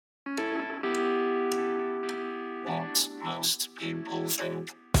most people think.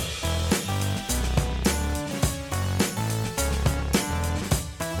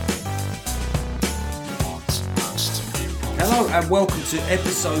 Hello and welcome to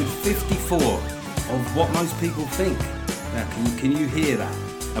episode 54 of What Most People Think. Now, can you hear that?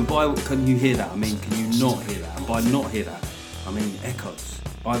 And by can you hear that, I mean can you not hear that? And by not hear that, I mean echoes.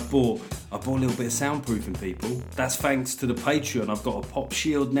 I bought a little bit of soundproofing, people. That's thanks to the Patreon. I've got a pop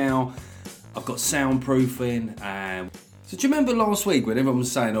shield now. I've got soundproofing. So do you remember last week when everyone was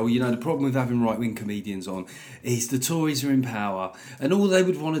saying, the problem with having right-wing comedians on is the Tories are in power and all they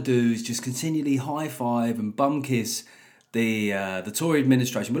would want to do is just continually high-five and bum-kiss the Tory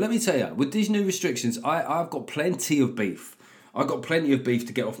administration. But let me tell you, with these new restrictions, I've got plenty of beef. I've got plenty of beef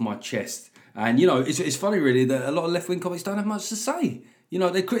to get off my chest. And, it's funny, really, that a lot of left-wing comics don't have much to say.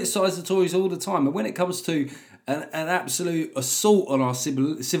 They criticise the Tories all the time. And when it comes to an absolute assault on our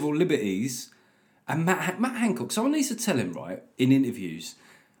civil liberties, and Matt Hancock, someone needs to tell him, right, in interviews,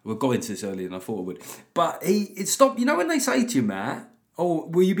 we got into this earlier than I thought I would, but it stopped, when they say to you, Matt,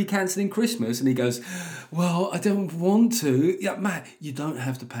 will you be cancelling Christmas? And he goes, well, I don't want to. Yeah, Matt, you don't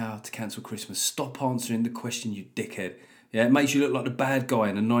have the power to cancel Christmas. Stop answering the question, you dickhead. Yeah, it makes you look like the bad guy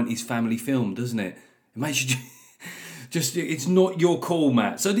in a 90s family film, doesn't it? It makes you just it's not your call,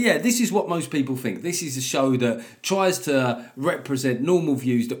 Matt. So yeah, this is What Most People Think. This is a show that tries to represent normal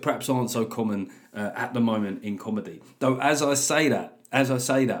views that perhaps aren't so common at the moment in comedy. Though as I say that,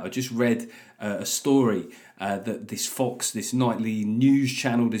 I just read a story that this Fox, this nightly news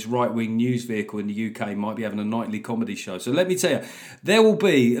channel, this right-wing news vehicle in the UK might be having a nightly comedy show. So let me tell you, there will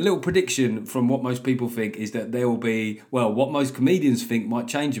be a little prediction from What Most People Think is that there will be, what most comedians think might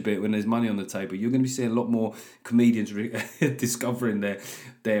change a bit when there's money on the table. You're going to be seeing a lot more comedians discovering their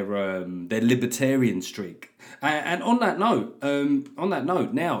libertarian streak. And on that note,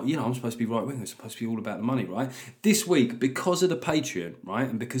 now, I'm supposed to be right-wing. It's supposed to be all about the money, right? This week, because of the Patreon, right,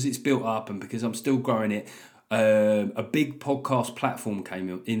 and because it's built up and because I'm still growing it, a big podcast platform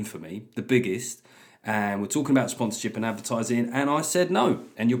came in for me, the biggest, and we're talking about sponsorship and advertising, and I said no.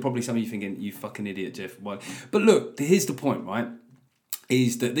 And you're probably some of you thinking, you fucking idiot, Jeff. Why? But look, here's the point, right,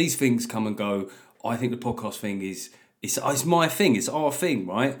 is that these things come and go. I think the podcast thing it's my thing, it's our thing,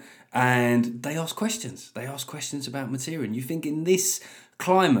 right? And they ask questions. They ask questions about material. And you think in this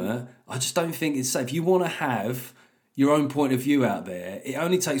climate, I just don't think it's safe. You want to have your own point of view out there. It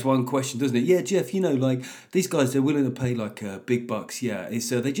only takes one question, doesn't it? Yeah, Jeff, these guys, they're willing to pay big bucks. Yeah, it's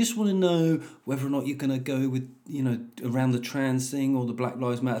they just want to know whether or not you're going to go with, around the trans thing or the Black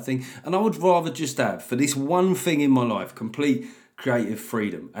Lives Matter thing. And I would rather just have, for this one thing in my life, complete creative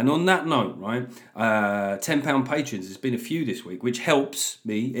freedom. And on that note, right, £10 patrons, there's been a few this week, which helps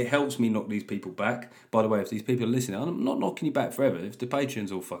me. It helps me knock these people back. By the way, if these people are listening, I'm not knocking you back forever. If the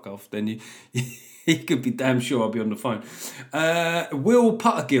patrons all fuck off, then you could be damn sure I'll be on the phone. Will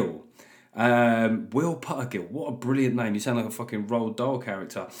Puttergill. What a brilliant name. You sound like a fucking Roald Dahl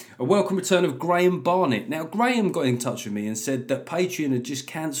character. A welcome return of Graham Barnett. Now, Graham got in touch with me and said that Patreon had just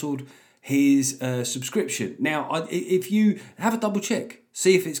cancelled his subscription. Now, if you have a double check,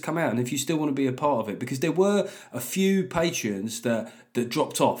 see if it's come out and if you still want to be a part of it, because there were a few Patreons that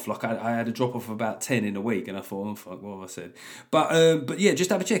dropped off. Like I had a drop off of about 10 in a week, and I thought, oh fuck, what have I said? But yeah, just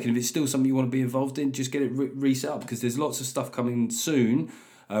have a check, and if it's still something you want to be involved in, just get it reset up, because there's lots of stuff coming soon.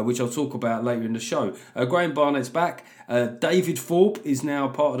 Which I'll talk about later in the show. Graham Barnett's back. David Thorpe is now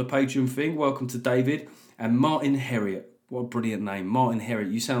part of the Patreon thing. Welcome to David. And Martin Herriot. What a brilliant name. Martin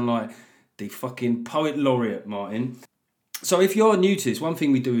Herriot. You sound like the fucking poet laureate, Martin. So if you're new to this, one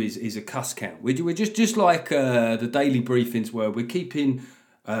thing we do is a cuss count. We're just like the daily briefings were. We're keeping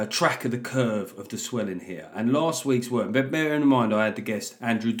track of the curve of the swelling here. And last week's work, bearing in mind I had the guest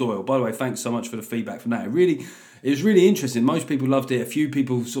Andrew Doyle. By the way, thanks so much for the feedback from that. It was really interesting. Most people loved it. A few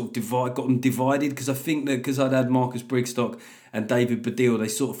people sort of got them divided, because I think that because I'd had Marcus Brigstock and David Baddiel, they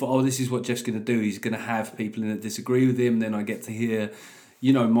sort of thought, this is what Jeff's going to do. He's going to have people in that disagree with him. Then I get to hear,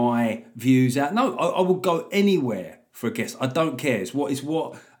 my views out. No, I will go anywhere for a guest. I don't care. It's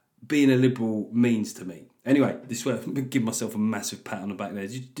what being a liberal means to me. Anyway, this way, I'm give myself a massive pat on the back there.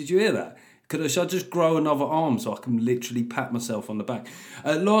 Did you hear that? Should I just grow another arm so I can literally pat myself on the back?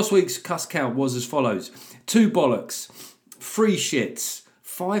 Last week's cuss count was as follows. 2 bollocks, 3 shits,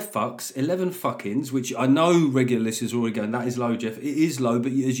 5 fucks, 11 fuckings, which I know regular listeners are already going, that is low, Jeff. It is low,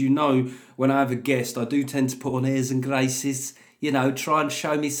 but as you know, when I have a guest, I do tend to put on airs and graces, try and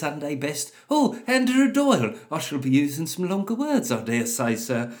show me Sunday best. Oh, Andrew Doyle, I shall be using some longer words, I dare say,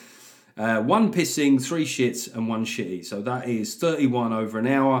 sir. 1 pissing, 3 shits and 1 shitty. So that is 31 over an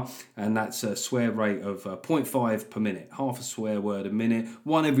hour, and that's a swear rate of 0.5 per minute. Half a swear word a minute,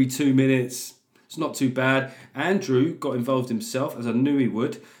 1 every 2 minutes. It's not too bad. Andrew got involved himself, as I knew he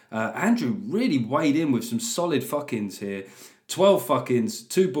would. Andrew really weighed in with some solid fuckings here. 12 fuckings,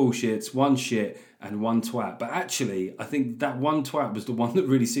 2 bullshits, 1 shit, and 1 twat. But actually, I think that 1 twat was the one that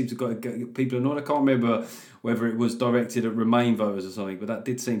really seemed to get people annoyed. I can't remember whether it was directed at Remain voters or something, but that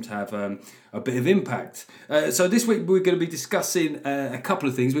did seem to have a bit of impact. So this week we're going to be discussing a couple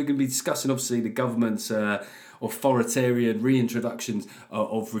of things. We're going to be discussing, obviously, the government's authoritarian reintroductions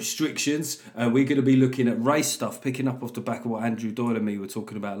of restrictions. We're going to be looking at race stuff, picking up off the back of what Andrew Doyle and me were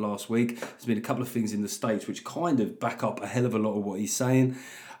talking about last week. There's been a couple of things in the States which kind of back up a hell of a lot of what he's saying.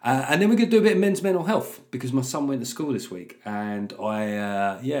 And then we're going to do a bit of men's mental health, because my son went to school this week and I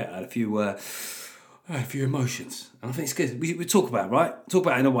had a few emotions. And I think it's good. We talk about it, right? Talk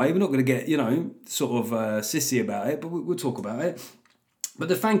about it in a way. We're not going to get, sort of sissy about it, but we'll talk about it. But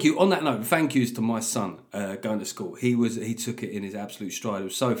on that note, thank yous to my son going to school. He took it in his absolute stride. It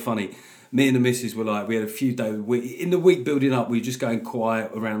was so funny. Me and the missus were like, we had a few days, in the week building up, we were just going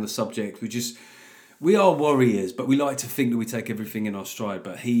quiet around the subject. We are warriors, but we like to think that we take everything in our stride.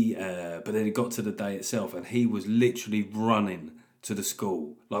 But then it got to the day itself and he was literally running to the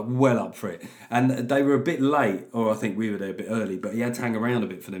school, like well up for it. And they were a bit late, or I think we were there a bit early, but he had to hang around a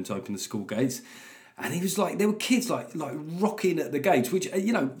bit for them to open the school gates. And he was like, there were kids like rocking at the gates, which,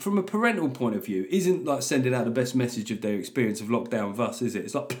 from a parental point of view, isn't like sending out the best message of their experience of lockdown with us, is it?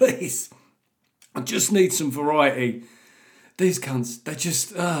 It's like, please, I just need some variety. These cunts,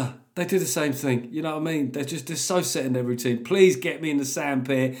 they do the same thing. You know what I mean? They're so set in their routine. Please get me in the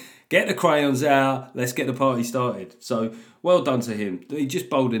sandpit, get the crayons out, let's get the party started. So well done to him. He just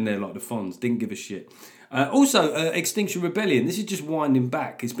bowled in there like the Fonz, didn't give a shit. Also, Extinction Rebellion. This is just winding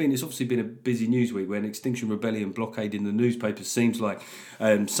back. It's obviously been a busy news week when Extinction Rebellion blockading the newspapers seems like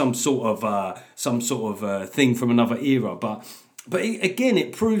some sort of thing from another era. But again,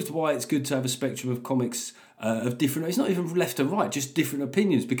 it proved why it's good to have a spectrum of comics of different. It's not even left and right, just different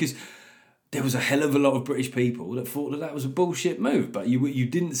opinions, because there was a hell of a lot of British people that thought that was a bullshit move. But you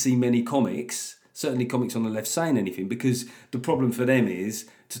didn't see many comics. Certainly comics on the left saying anything, because the problem for them is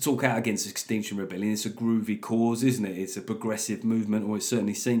to talk out against Extinction Rebellion. It's a groovy cause, isn't it? It's a progressive movement, or it's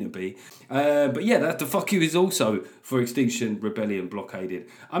certainly seen to be. But yeah, the fuck you is also for Extinction Rebellion blockaded.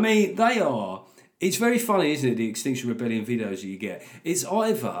 I mean, it's very funny, isn't it, the Extinction Rebellion videos that you get. It's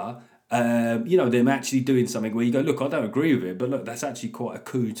either them actually doing something where you go, look, I don't agree with it, but look, that's actually quite a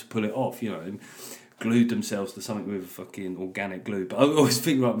coup to pull it off, glued themselves to something with fucking organic glue. But I always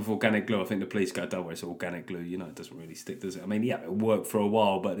think, right, with organic glue, I think the police go, don't worry, it's organic glue, it doesn't really stick, does it? I mean, yeah, it'll work for a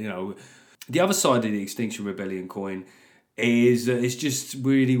while, but, the other side of the Extinction Rebellion coin is it's just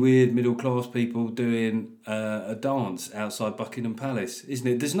really weird middle-class people doing a dance outside Buckingham Palace, isn't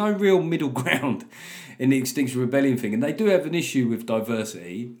it? There's no real middle ground in the Extinction Rebellion thing, and they do have an issue with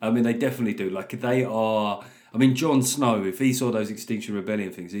diversity. I mean, they definitely do. Like, Jon Snow, if he saw those Extinction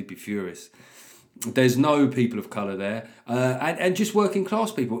Rebellion things, he'd be furious. There's no people of colour there, and just working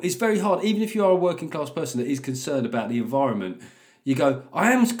class people. It's very hard, even if you are a working class person that is concerned about the environment. You go,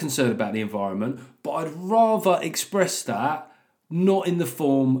 I am concerned about the environment, but I'd rather express that not in the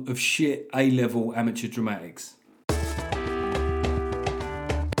form of shit A-level amateur dramatics.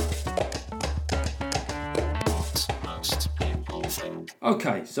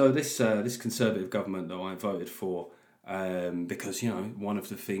 Okay, so this Conservative government that I voted for. Because one of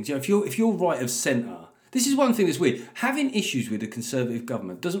the things, if you're right of centre, this is one thing that's weird. Having issues with a Conservative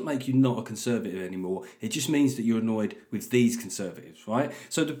government doesn't make you not a Conservative anymore. It just means that you're annoyed with these Conservatives, right?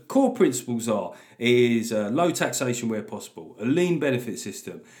 So the core principles is low taxation where possible, a lean benefit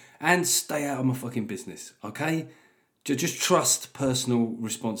system, and stay out of my fucking business. Okay, just trust personal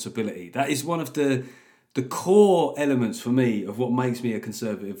responsibility. That is one of the core elements for me of what makes me a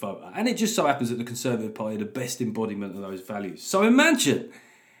Conservative voter. And it just so happens that the Conservative Party are the best embodiment of those values. So imagine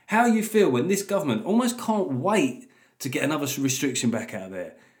how you feel when this government almost can't wait to get another restriction back out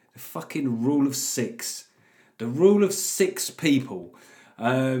there. The fucking rule of 6. The rule of 6 people.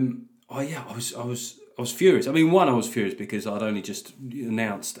 I was furious. I mean, I was furious because I'd only just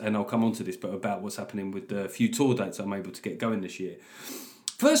announced, and I'll come on to this, but about what's happening with the few tour dates I'm able to get going this year.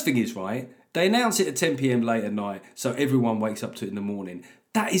 First thing is, right, they announce it at 10 p.m. late at night, so everyone wakes up to it in the morning.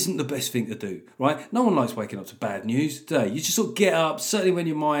 That isn't the best thing to do, right? No one likes waking up to bad news, do they? You just sort of get up, certainly when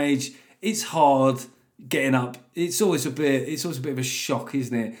you're my age, it's hard getting up. It's always a bit of a shock,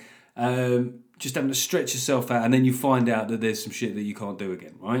 isn't it? Just having to stretch yourself out, and then you find out that there's some shit that you can't do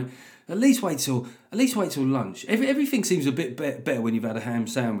again, right? At least wait till lunch. Everything seems a bit better when you've had a ham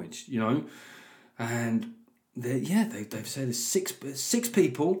sandwich, And they've said there's six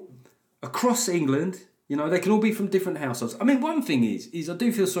people across England, You know, they can all be from different households. I mean, one thing is I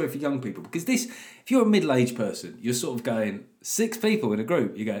do feel sorry for young people because if you're a middle-aged person, you're sort of going, 6 people in a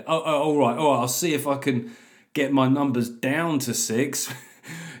group, you go, all right, I'll see if I can get my numbers down to 6.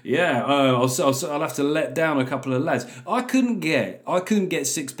 Yeah, I'll have to let down a couple of lads. I couldn't get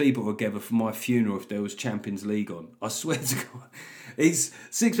 6 people together for my funeral if there was Champions League on. I swear to God.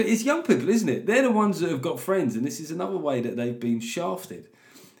 It's young people, isn't it? They're the ones that have got friends, and this is another way that they've been shafted.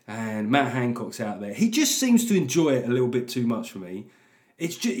 And Matt Hancock's out there. He just seems to enjoy it a little bit too much for me.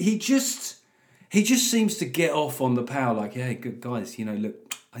 He just seems to get off on the power, like, hey, good guys,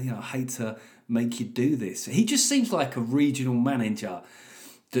 look, I hate to make you do this. He just seems like a regional manager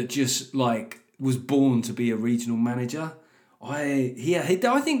that just was born to be a regional manager. I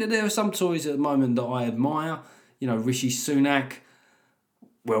think that there are some Tories at the moment that I admire. Rishi Sunak.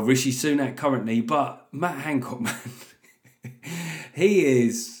 Well, Rishi Sunak currently, but Matt Hancock, man.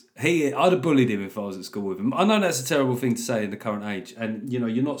 I'd have bullied him if I was at school with him. I know that's a terrible thing to say in the current age, and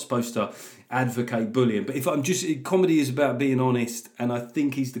you're not supposed to advocate bullying. But comedy is about being honest, and I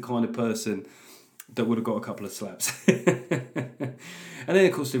think he's the kind of person that would have got a couple of slaps. And then,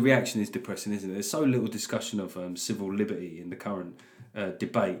 of course, the reaction is depressing, isn't it? There's so little discussion of civil liberty in the current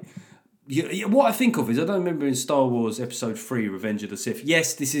debate. What I think of is, I don't remember in Star Wars Episode 3, Revenge of the Sith.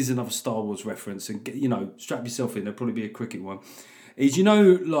 Yes, this is another Star Wars reference, and strap yourself in. There'll probably be a cricket one. Is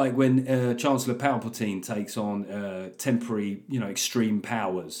when Chancellor Palpatine takes on temporary, extreme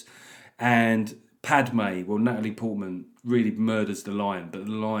powers, and Natalie Portman really murders the lion, but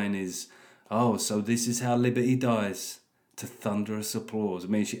the lion is, so this is how liberty dies, to thunderous applause. I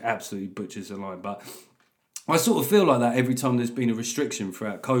mean, she absolutely butchers the line, but I sort of feel like that every time there's been a restriction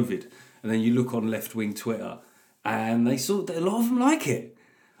throughout COVID, and then you look on left-wing Twitter, and a lot of them like it.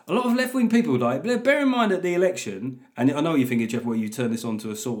 A lot of left-wing people like it. Bear in mind at the election, and I know you're thinking, Jeff, you turn this on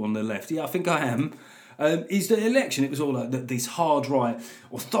to assault on the left. Yeah, I think I am. Is the election, it was all like this hard-right,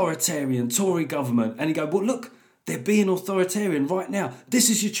 authoritarian Tory government, and you go, well, look, they're being authoritarian right now.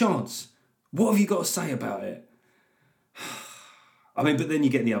 This is your chance. What have you got to say about it? I mean, but then you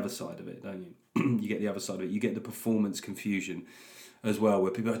get the other side of it, don't you? You get the other side of it. You get the performance confusion as well,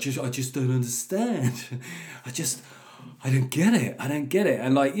 where people are I just don't understand. I don't get it.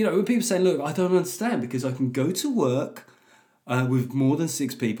 And when people say, look, I don't understand because I can go to work with more than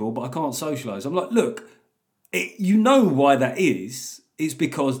 6 people, but I can't socialise. I'm like, look, why that is. It's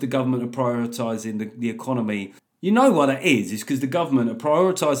because the government are prioritising the economy. You know why that is. It's because the government are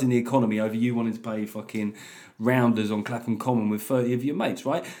prioritising the economy over you wanting to pay fucking rounders on Clapham Common with 30 of your mates,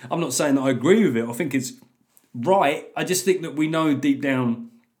 right? I'm not saying that I agree with it. I think it's right. I just think that we know deep down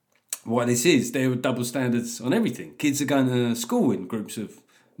why this is. There are double standards on everything. Kids are going to school in groups of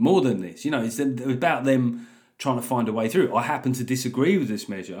more than this. It's about them trying to find a way through. I happen to disagree with this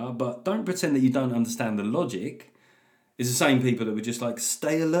measure, but don't pretend that you don't understand the logic. It's the same people that were just like,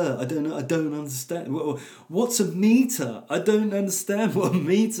 stay alert. I don't understand. What's a meter? I don't understand what a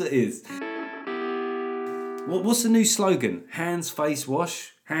meter is. What's the new slogan? Hands, face,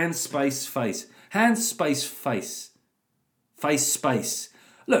 wash. Hands, space, face. Hands, space, face. Face, space.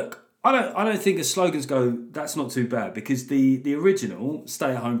 Look, I don't think as slogans go, that's not too bad, because the original,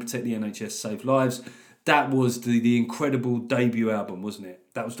 Stay at Home, Protect the NHS, Save Lives, that was the incredible debut album, wasn't it?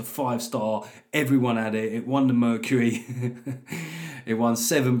 That was the 5-star, everyone had it, it won the Mercury, it won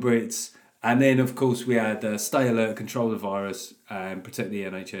 7 Brits, and then of course we had Stay Alert, Control the Virus, and Protect the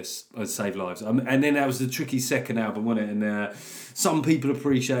NHS, Save Lives. And then that was the tricky second album, wasn't it? And some people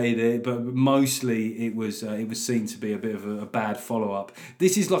appreciated it, but mostly it was seen to be a bit of a bad follow-up.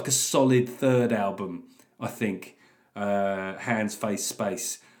 This is like a solid third album, I think, Hands, Face,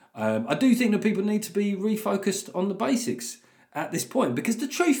 Space. I do think that people need to be refocused on the basics at this point, because the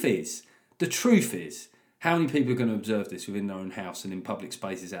truth is, how many people are going to observe this within their own house and in public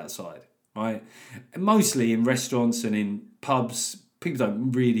spaces outside, right? And mostly in restaurants and in pubs, people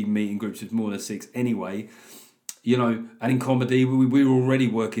don't really meet in groups of more than 6 anyway, and in comedy, we were already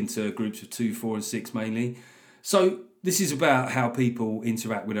working to groups of 2, 4 and 6 mainly. So this is about how people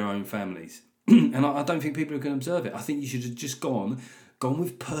interact with their own families. And I don't think people are going to observe it. I think you should have just gone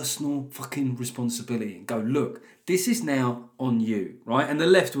with personal fucking responsibility and go, look, this is now on you, right? And the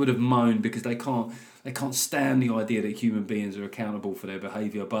left would have moaned because they can't stand the idea that human beings are accountable for their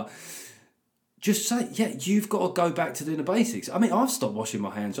behaviour. But just say, yeah, you've got to go back to doing the basics. I mean, I've stopped washing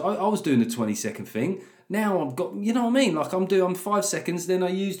my hands. I was doing the 20-second thing. Now I've got, you know what I mean? Like I'm 5 seconds, then I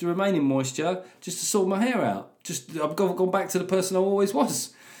use the remaining moisture just to sort my hair out. I've gone back to the person I always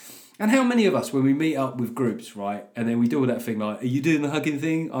was. And how many of us, when we meet up with groups, right, and then we do all that thing like, are you doing the hugging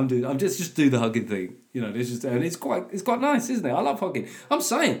thing? I'm just do the hugging thing. And it's quite nice, isn't it? I love hugging. I'm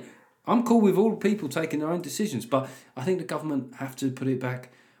saying, I'm cool with all people taking their own decisions, but I think the government have to put it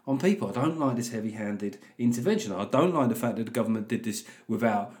back on people. I don't like this heavy-handed intervention. I don't like the fact that the government did this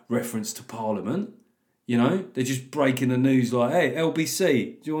without reference to Parliament. You know, they're just breaking the news like, hey,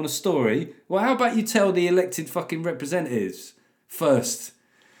 LBC, do you want a story? Well, how about you tell the elected fucking representatives first?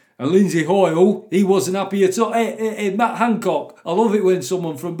 And Lindsay Hoyle, he wasn't happy at all. Hey, Matt Hancock, I love it when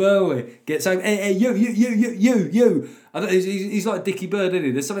someone from Berwick gets home. Hey, you. He's like Dickie Bird, isn't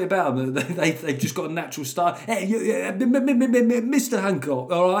he? There's something about him that they've just got a natural style. Hey, Mr.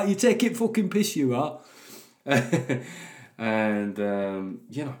 Hancock, all right, you take it fucking piss you are. And,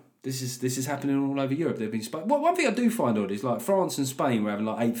 you know, this is happening all over Europe. They've been one thing I do find odd is like France and Spain were having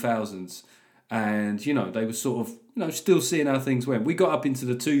like 8,000s. And, you know, they were sort of, you know, still seeing how things went. We got up into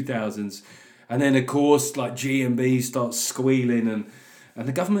the 2000s. And then, of course, like GMB starts squealing and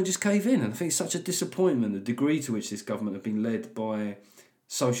the government just cave in. And I think it's such a disappointment, the degree to which this government have been led by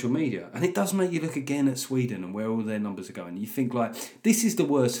social media. And it does make you look again at Sweden and where all their numbers are going. You think, like, this is the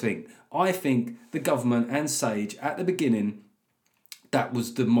worst thing. I think the government and Sage, at the beginning, that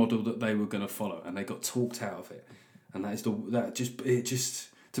was the model that they were going to follow. And they got talked out of it. And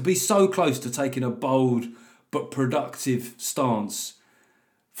to be so close to taking a bold but productive stance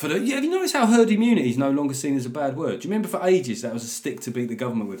have you noticed how herd immunity is no longer seen as a bad word? Do you remember for ages that was a stick to beat the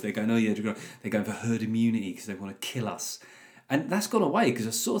government with? They're going, oh yeah, they're going for herd immunity because they want to kill us. And that's gone away because I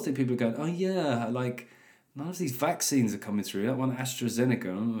sort of think people are going, oh yeah, like none of these vaccines are coming through. That one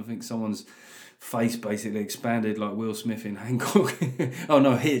AstraZeneca, I think someone's face basically expanded like Will Smith in Hancock. Oh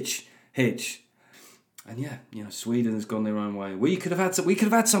no, Hitch. And yeah, you know, Sweden's gone their own way. We could have had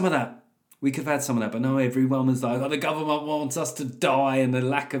some of that. But no, everyone was like, oh, the government wants us to die, and the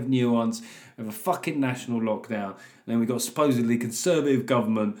lack of nuance of a fucking national lockdown. And then we got supposedly conservative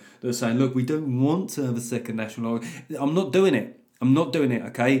government that are saying, look, we don't want to have a second national lockdown. I'm not doing it,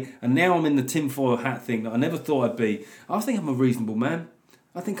 okay? And now I'm in the tinfoil hat thing that I never thought I'd be. I think I'm a reasonable man.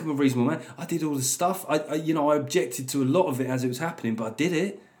 I did all the stuff. I objected to a lot of it as it was happening, but I did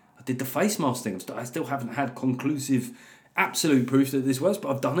it. I did the face mask thing. I still haven't had conclusive, absolute proof that this works, but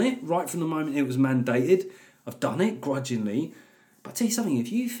I've done it right from the moment it was mandated. I've done it grudgingly. But I'll tell you something,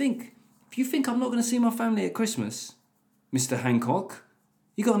 if you think I'm not going to see my family at Christmas, Mr. Hancock,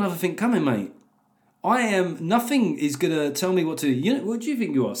 you got another thing coming, mate. Nothing is going to tell me what to do. You know, what do you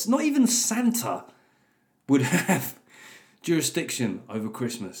think you are? Not even Santa would have jurisdiction over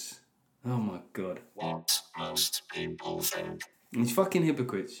Christmas. Oh my God. What most people think. He's fucking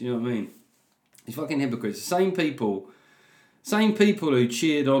hypocrites, you know what I mean? He's fucking hypocrites. The same people who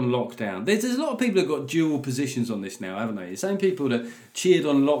cheered on lockdown. There's a lot of people who've got dual positions on this now, haven't they? The same people that cheered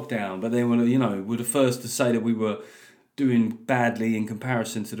on lockdown, but then were the first to say that we were doing badly in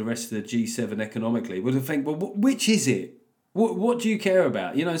comparison to the rest of the G7 economically. Would have think, well, which is it? What do you care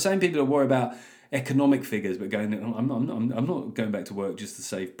about? You know, the same people that worry about economic figures, but going, I'm not going back to work just to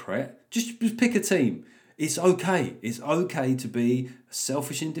save Pret. Just pick a team. It's okay. It's okay to be a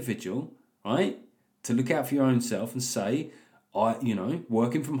selfish individual, right? To look out for your own self and say,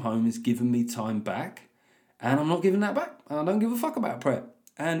 working from home has given me time back, and I'm not giving that back. I don't give a fuck about Pret.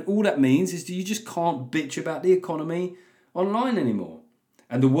 And all that means is that you just can't bitch about the economy online anymore.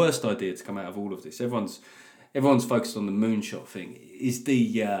 And the worst idea to come out of all of this, everyone's focused on the moonshot thing, is the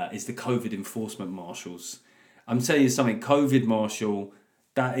COVID enforcement marshals. I'm telling you something, COVID marshal,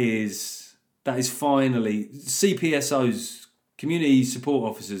 that is finally, CPSOs, community support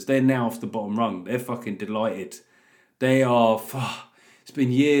officers, they're now off the bottom rung. They're fucking delighted. They are, it's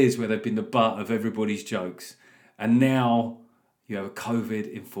been years where they've been the butt of everybody's jokes. And now you have a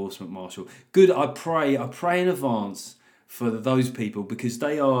COVID enforcement marshal. Good, I pray in advance for those people, because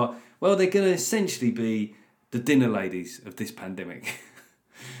they're going to essentially be the dinner ladies of this pandemic.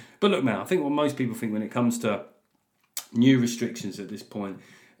 But look, man, I think what most people think when it comes to new restrictions at this point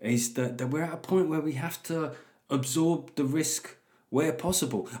is that we're at a point where we have to absorb the risk where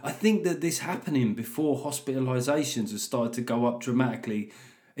possible. I think that this happening before hospitalisations have started to go up dramatically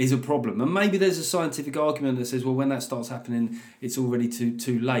is a problem. And maybe there's a scientific argument that says, well, when that starts happening, it's already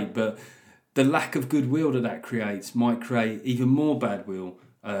too late. But the lack of goodwill that creates might create even more bad will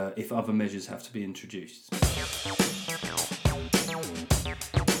if other measures have to be introduced.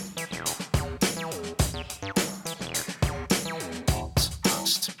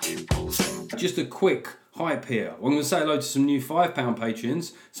 Just a quick hype here. I'm going to say hello to some new £5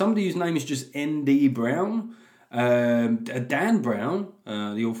 patrons. Somebody whose name is just ND Brown. Dan Brown,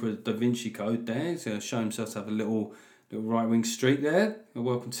 the author of Da Vinci Code there. He's going to show himself to have a little right-wing streak there.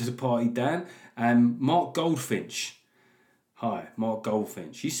 Welcome to the party, Dan. And Mark Goldfinch. Hi, Mark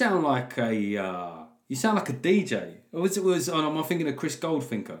Goldfinch. You sound like a You sound like a DJ. Or am I thinking of Chris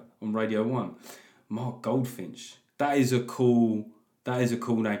Goldfinker on Radio 1? Mark Goldfinch. That is a cool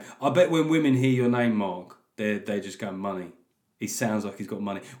name. I bet when women hear your name, Mark, they just go money. He sounds like he's got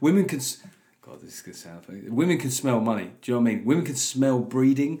money. Women can... God, this is going to sound funny. Women can smell money. Do you know what I mean? Women can smell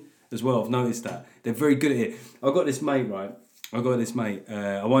breeding as well. I've noticed that. They're very good at it. I've got this mate, right? I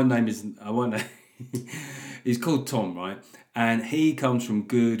won't name his... He's called Tom, right? And he comes from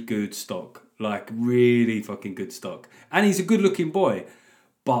good stock. Like, really fucking good stock. And he's a good-looking boy.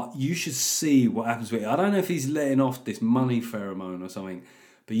 But you should see what happens with it. I don't know if he's letting off this money pheromone or something.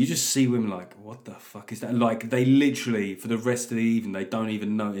 But you just see women like, what the fuck is that? Like, they literally, for the rest of the evening, they don't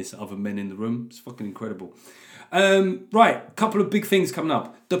even notice other men in the room. It's fucking incredible. Right, a couple of big things coming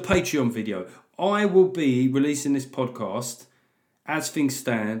up. The Patreon video. I will be releasing this podcast, as things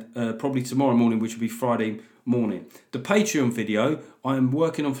stand, probably tomorrow morning, which will be Friday morning. The Patreon video, I am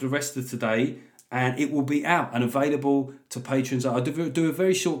working on for the rest of today, and it will be out and available to patrons. I'll do a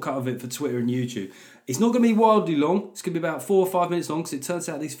very short cut of it for Twitter and YouTube. It's not going to be wildly long. It's going to be about 4 or 5 minutes long, because it turns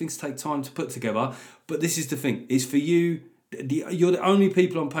out these things take time to put together. But this is the thing. It's for you. You're the only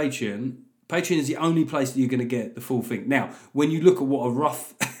people on Patreon. Patreon is the only place that you're going to get the full thing. Now, when you look at what a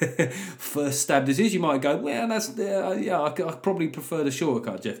rough first stab this is, you might go, well, I probably prefer the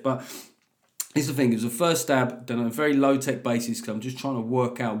shorter cut, Jeff. But here's the thing. It was a first stab done on a very low-tech basis, because I'm just trying to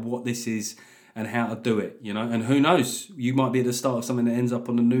work out what this is and how to do it, you know. And who knows, you might be at the start of something that ends up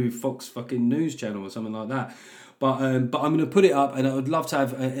on the new Fox fucking news channel or something like that. But I'm going to put it up, and I would love to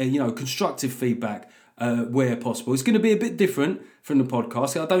have constructive feedback where possible. It's going to be a bit different from the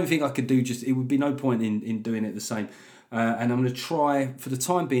podcast. I don't think I could do it would be no point in doing it the same. And I'm going to try for the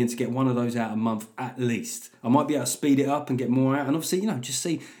time being to get one of those out a month at least. I might be able to speed it up and get more out, and obviously, just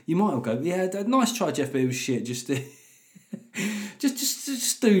see. You might all go, yeah, nice try, Jeff, but it was shit. Just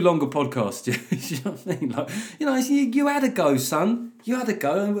do longer podcasts. You know what I mean? You had a go, son. You had a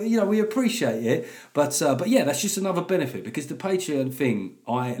go, and we appreciate it. But yeah, that's just another benefit, because the Patreon thing,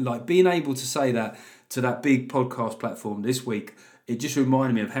 I like being able to say that to that big podcast platform this week. It just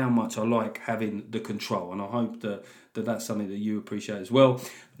reminded me of how much I like having the control, and I hope that that's something that you appreciate as well.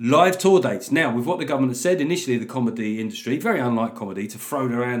 Live tour dates. Now, with what the government has said, initially the comedy industry, very unlike comedy, to throw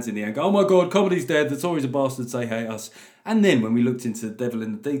their hands in the air and go, oh my God, comedy's dead, the Tories are bastards, they hate us. And then when we looked into the devil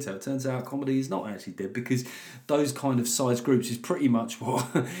in the detail, it turns out comedy is not actually dead, because those kind of size groups is pretty much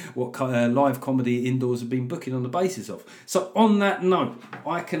what live comedy indoors have been booking on the basis of. So on that note,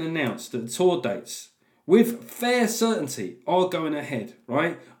 I can announce that the tour dates, with fair certainty, are going ahead,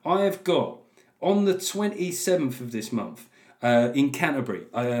 right? I have got, on the 27th of this month, in Canterbury,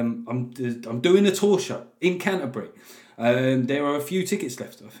 I'm doing a tour show in Canterbury. There are a few tickets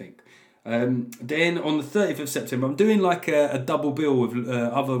left, I think. Then on the 30th of September, I'm doing like a double bill with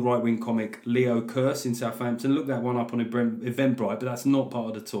other right-wing comic Leo Curse in Southampton. Look that one up on Eventbrite, but that's not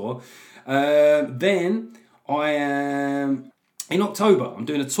part of the tour. Then I am, in October, I'm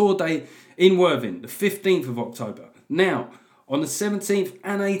doing a tour date in Worthing, the 15th of October. Now, on the 17th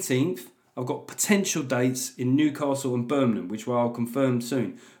and 18th, I've got potential dates in Newcastle and Birmingham, which I'll confirm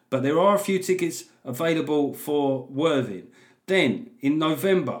soon. But there are a few tickets available for Worthing. Then, in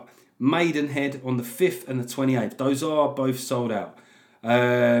November, Maidenhead on the 5th and the 28th. Those are both sold out.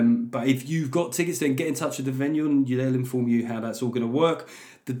 But if you've got tickets, then get in touch with the venue and they'll inform you how that's all going to work.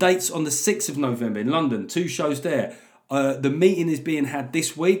 The dates on the 6th of November in London, 2 shows there. The meeting is being had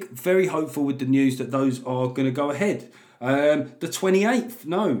this week. Very hopeful with the news that those are going to go ahead. The 28th,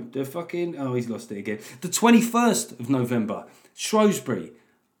 no, they're fucking... Oh, he's lost it again. The 21st of November, Shrewsbury,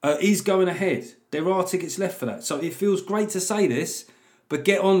 is going ahead. There are tickets left for that. So it feels great to say this, but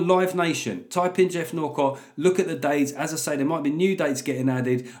get on Live Nation. Type in Jeff Norcott, look at the dates. As I say, there might be new dates getting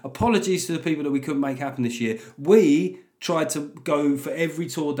added. Apologies to the people that we couldn't make happen this year. We tried to go for every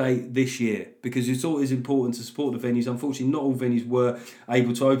tour date this year because it's always important to support the venues. Unfortunately, not all venues were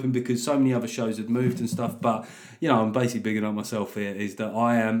able to open because so many other shows had moved and stuff. But, I'm basically bigging up myself here, is that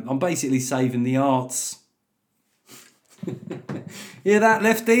I'm basically saving the arts. Hear that,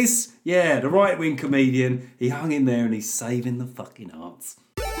 lefties? Yeah, the right-wing comedian. He hung in there and he's saving the fucking arts.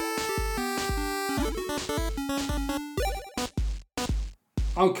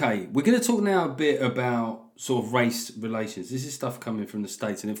 Okay, we're going to talk now a bit about sort of race relations. This is stuff coming from the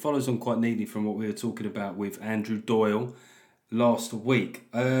States, and it follows on quite neatly from what we were talking about with Andrew Doyle last week.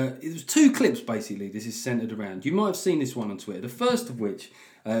 It was 2 clips, basically, this is centred around. You might have seen this one on Twitter. The first of which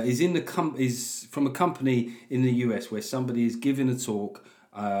is from a company in the US where somebody is giving a talk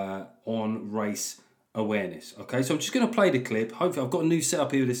on race awareness. Okay, so I'm just going to play the clip. Hopefully, I've got a new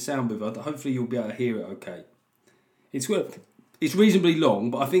setup here with this sound booth. Hopefully, you'll be able to hear it okay. It's reasonably long,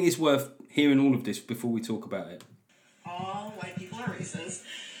 but I think it's worth hearing all of this before we talk about it. All white people are racist.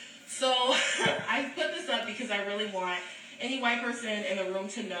 So I put this up because I really want any white person in the room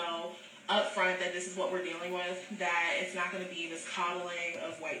to know up front that this is what we're dealing with, that it's not going to be this coddling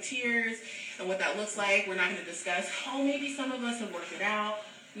of white tears and what that looks like. We're not going to discuss, oh, maybe some of us have worked it out.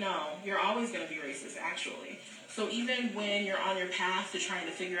 No, you're always going to be racist, actually. So even when you're on your path to trying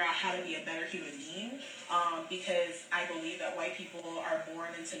to figure out how to be a better human being, because I believe that white people are born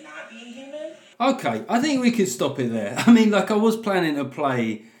into not being human. Okay, I think we can stop it there. I mean, like, I was planning to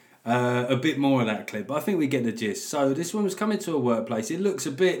play a bit more of that clip, but I think we get the gist. So this woman's coming to a workplace. It looks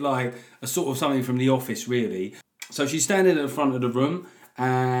a bit like a sort of something from The Office, really. So she's standing at the front of the room,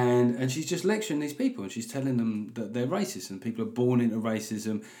 and she's just lecturing these people, and she's telling them that they're racist and people are born into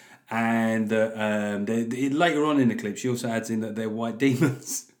racism. And later on in the clip, she also adds in that they're white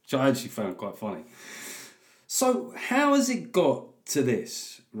demons, which I actually found quite funny. So how has it got to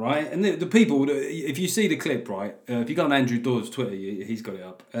this, right? And the people, if you see the clip, right, if you go on Andrew Dawes' Twitter, he's got it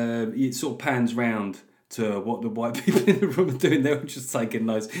up, it sort of pans round to what the white people in the room are doing. They're just taking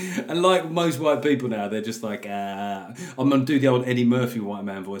notes. And like most white people now, they're just like, I'm going to do the old Eddie Murphy white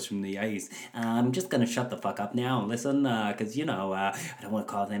man voice from the 80s. I'm just going to shut the fuck up now and listen, because, I don't want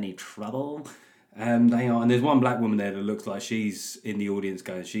to cause any trouble. They are. And there's one black woman there that looks like she's in the audience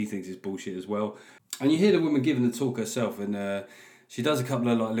going, she thinks it's bullshit as well. And you hear the woman giving the talk herself, and she does a couple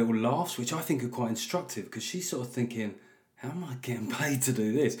of like little laughs, which I think are quite instructive, because she's sort of thinking, how am I getting paid to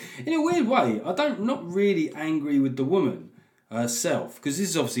do this? In a weird way, I'm not really angry with the woman herself, because this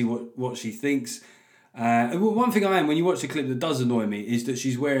is obviously what she thinks. One thing I am, when you watch the clip that does annoy me, is that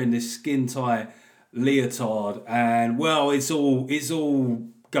she's wearing this skin-tight leotard, and, well, it's all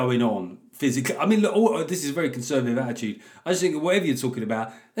going on physically. I mean, look, this is a very conservative attitude. I just think whatever you're talking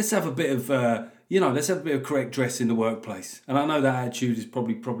about, let's have a bit of... let's have a bit of correct dress in the workplace. And I know that attitude is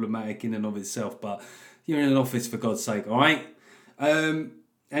probably problematic in and of itself, but you're in an office, for God's sake, all right? But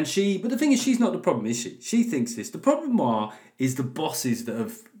the thing is, she's not the problem, is she? She thinks this. The problem is the bosses that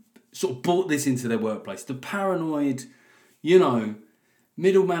have sort of brought this into their workplace. The paranoid,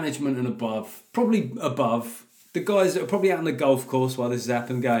 middle management and above, probably above, the guys that are probably out on the golf course while this is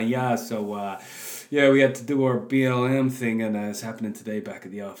happening, going, we had to do our BLM thing, and it's happening today back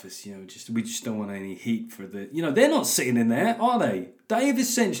at the office. We just don't want any heat for the... they're not sitting in there, are they? They have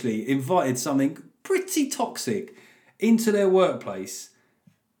essentially invited something pretty toxic into their workplace,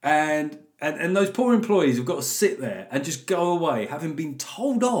 and those poor employees have got to sit there and just go away, having been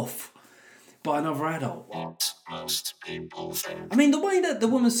told off by another adult. What most people think. I mean, the way that the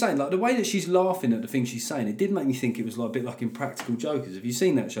woman's saying, like the way that she's laughing at the things she's saying, it did make me think it was like a bit like in Practical Jokers. Have you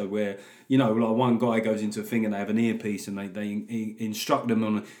seen that show where, like one guy goes into a thing and they have an earpiece and they instruct them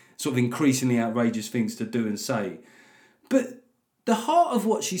on sort of increasingly outrageous things to do and say. But the heart of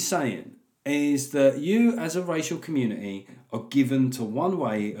what she's saying is that you as a racial community are given to one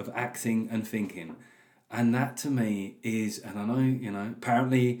way of acting and thinking. And that to me is, and I know,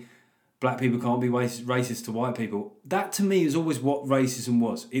 apparently black people can't be racist to white people. That to me is always what racism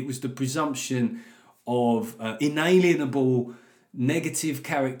was. It was the presumption of inalienable negative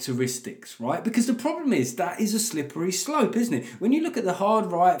characteristics, right? Because the problem is that is a slippery slope, isn't it? When you look at the hard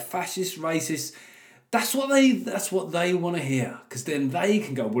right, fascist, racist, that's what they want to hear, because then they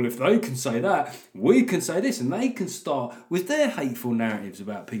can go, well, if they can say that, we can say this, and they can start with their hateful narratives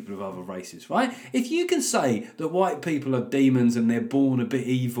about people of other races, right? If you can say that white people are demons and they're born a bit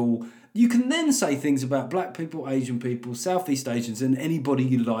evil, you can then say things about black people, Asian people, Southeast Asians, and anybody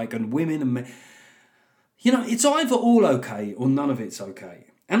you like, and women and men. It's either all okay or none of it's okay.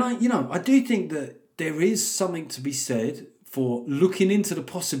 And I do think that there is something to be said for looking into the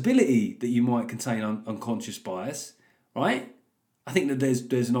possibility that you might contain unconscious bias, right? I think that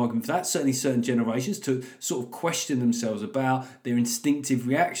there's an argument for that. Certainly certain generations to sort of question themselves about their instinctive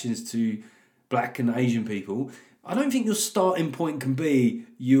reactions to black and Asian people. I don't think your starting point can be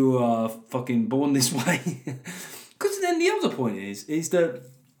you are fucking born this way. Because then the other point is that,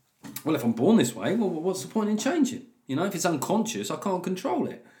 well, if I'm born this way, well, what's the point in changing? If it's unconscious, I can't control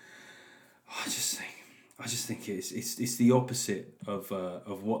it. I just think it's the opposite of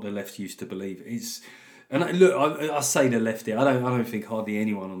what the left used to believe. I say the left here. I don't think hardly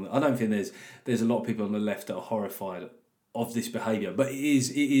anyone I don't think there's a lot of people on the left that are horrified of this behaviour, but it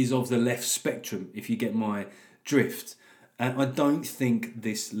is of the left spectrum, if you get my drift. And I don't think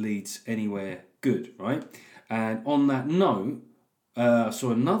this leads anywhere good, right? And on that note, I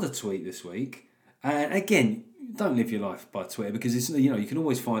saw another tweet this week, and again, don't live your life by Twitter, because it's, you can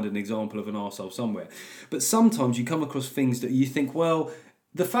always find an example of an arsehole somewhere. But sometimes you come across things that you think, well,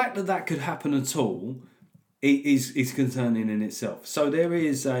 the fact that could happen at all is concerning in itself. So there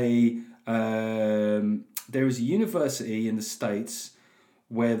is a there is a university in the States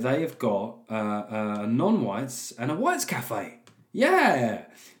where they have got non-whites and a whites cafe. Yeah.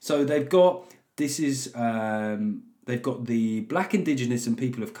 So they've got they've got the Black, Indigenous and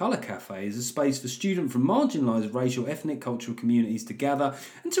People of Colour Cafe as a space for students from marginalised racial, ethnic, cultural communities to gather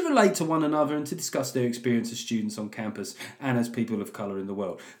and to relate to one another and to discuss their experience as students on campus and as people of colour in the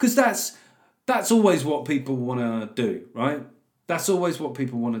world. Because that's always what people want to do, right? That's always what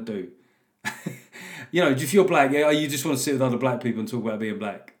people want to do. You know, if you're black, yeah, you just want to sit with other black people and talk about being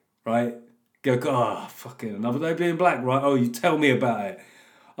black, right? Go, fucking another day being black, right? Oh, you tell me about it.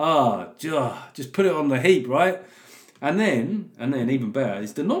 Just put it on the heap, right? And then even better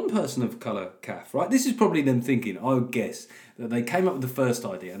is the non-person of colour CAF, right? This is probably them thinking, I would guess, that they came up with the first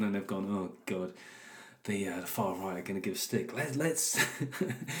idea and then they've gone, oh God, the far right are going to give a stick. Let's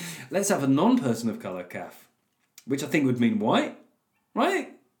let's have a non-person of colour CAF, which I think would mean white, right?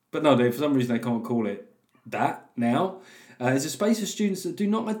 But no, for some reason they can't call it that now. It's a space for students that do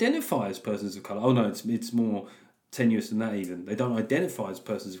not identify as persons of colour. Oh no, it's more tenuous than that even. They don't identify as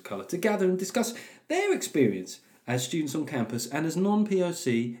persons of colour, to gather and discuss their experience as students on campus and as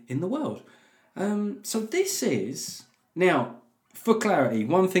non-POC in the world. So this is... Now, for clarity,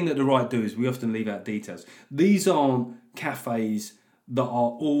 one thing that the right do is we often leave out details. These aren't cafes that are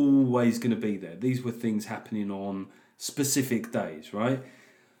always going to be there. These were things happening on specific days, right?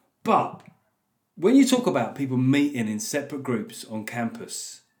 But when you talk about people meeting in separate groups on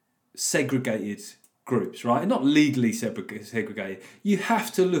campus, segregated groups, right? Not legally segregated. You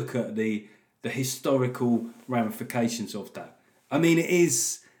have to look at the historical ramifications of that. I mean, it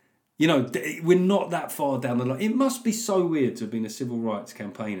is, you know, we're not that far down the line. It must be so weird to have been a civil rights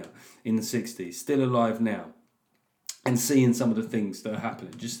campaigner in the 60s, still alive now, and seeing some of the things that are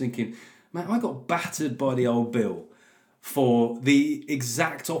happening. Just thinking, man, I got battered by the old bill for the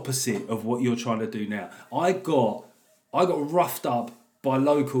exact opposite of what you're trying to do now. I got roughed up by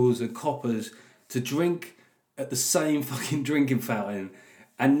locals and coppers to drink at the same fucking drinking fountain,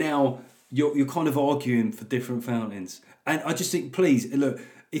 and now you're kind of arguing for different fountains. And I just think, please, look,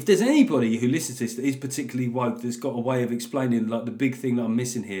 if there's anybody who listens to this that is particularly woke, that's got a way of explaining like the big thing that I'm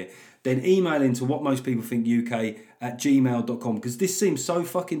missing here, then email into whatmostpeoplethinkuk@gmail.com, because this seems so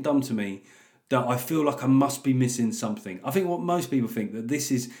fucking dumb to me that I feel like I must be missing something. I think what most people think, that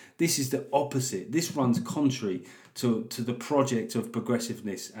this is the opposite. This runs contrary to the project of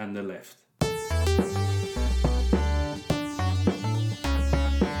progressiveness and the left.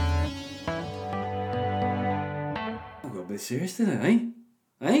 Bit serious, didn't it,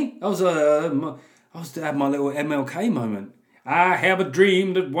 eh? I was to have my little MLK moment. I have a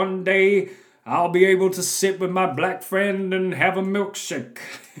dream that one day I'll be able to sit with my black friend and have a milkshake.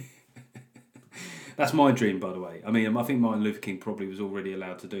 That's my dream, by the way. I mean, I think Martin Luther King probably was already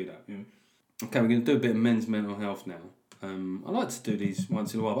allowed to do that. Yeah? Okay, we're going to do a bit of men's mental health now. I like to do these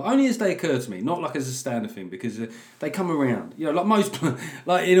once in a while, but only as they occur to me, not like as a standard thing, because they come around. You know, like most,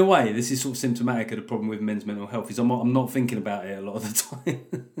 like in a way, this is sort of symptomatic of the problem with men's mental health, is I'm not thinking about it a lot of the time.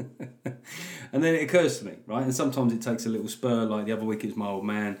 And then it occurs to me, right? And sometimes it takes a little spur, like the other week it was my old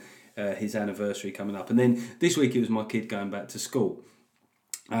man, his anniversary coming up. And then this week it was my kid going back to school.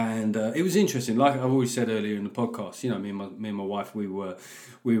 And it was interesting. Like I've always said earlier in the podcast, you know, me and my wife, we were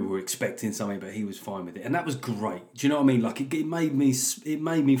expecting something, but he was fine with it, and that was great. Do you know what I mean? Like it made me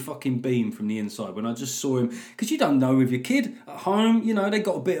fucking beam from the inside when I just saw him, because you don't know with your kid at home, you know, they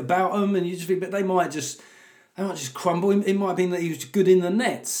got a bit about them, and you just think, but they might just crumble. It might have been that he was good in the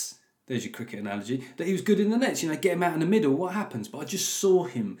nets. There's your cricket analogy. That he was good in the nets. You know, get him out in the middle. What happens? But I just saw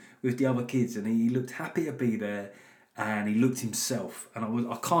him with the other kids, and he looked happy to be there. And he looked himself, and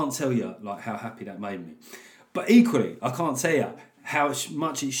I can't tell you like how happy that made me. But equally, I can't tell you how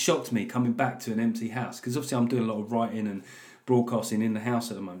much it shocked me coming back to an empty house, because obviously I'm doing a lot of writing and broadcasting in the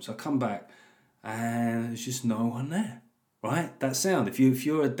house at the moment. So I come back, and there's just no one there. Right? That sound. If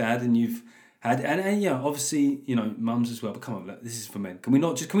you're a dad and you've had and yeah, obviously, you know, mums as well. But come on, look, this is for men. Can we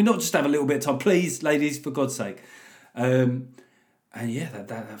not just have a little bit of time, please, ladies, for God's sake? And yeah,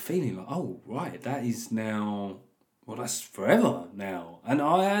 that feeling like, oh right, that is now. Well, that's forever now. And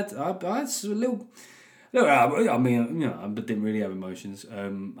I had a little. I mean, you know, I didn't really have emotions.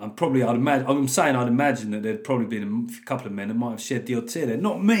 I'm saying I'd imagine that there'd probably been a couple of men that might have shed the odd tear there.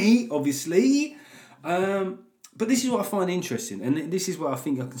 Not me, obviously. But this is what I find interesting, and this is what I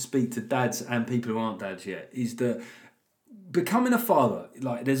think I can speak to dads and people who aren't dads yet, is that becoming a father,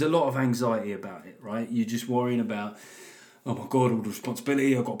 like, there's a lot of anxiety about it, right? You're just worrying about, oh my God, all the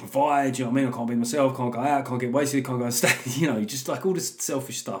responsibility, I've got to provide, you know what I mean? I can't be myself, can't go out, can't get wasted, can't go and stay, you know, just like all this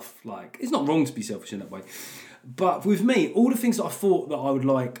selfish stuff. Like, it's not wrong to be selfish in that way. But with me, all the things that I thought that I would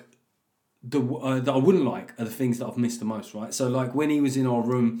like that I wouldn't like are the things that I've missed the most, right? So like when he was in our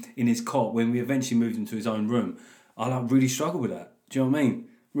room in his cot, when we eventually moved him to his own room, I like really struggled with that. Do you know what I mean?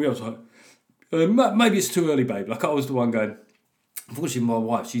 Really, I was like, maybe it's too early, babe. Like I was the one going. Unfortunately, my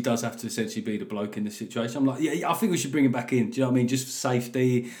wife, she does have to essentially be the bloke in this situation. I'm like, yeah, I think we should bring him back in. Do you know what I mean? Just for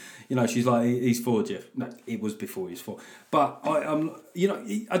safety. You know, she's like, he's 4, Jeff. No, it was before he was 4. But you know,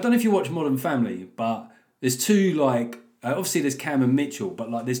 I don't know if you watch Modern Family, but there's two like, obviously there's Cam and Mitchell,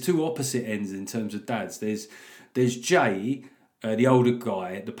 but like there's two opposite ends in terms of dads. There's Jay, the older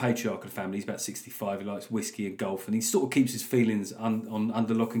guy, the patriarch of the family. He's about 65. He likes whiskey and golf, and he sort of keeps his feelings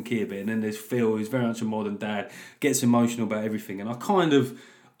under lock and key a bit. And then there's Phil, who's very much a modern dad, gets emotional about everything. And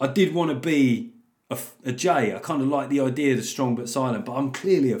I did want to be a Jay. I kind of like the idea of the strong but silent, but I'm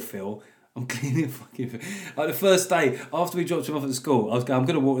clearly a Phil. I'm clearly a fucking Phil. Like the first day after we dropped him off at the school, I was going, I'm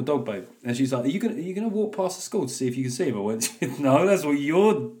going to walk the dog, babe. And she's like, are you going to walk past the school to see if you can see him? I went, no, that's what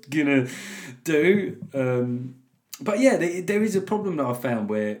you're going to do. But yeah, there is a problem that I found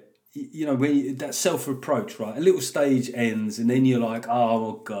where, you know, when that self-reproach, right? A little stage ends and then you're like,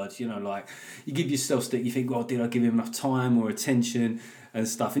 oh God, you know, like you give yourself stick, you think, well, did I give him enough time or attention and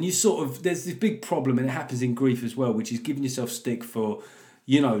stuff? And you sort of, there's this big problem, and it happens in grief as well, which is giving yourself stick for,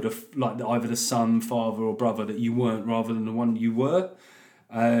 you know, either the son, father or brother that you weren't rather than the one you were.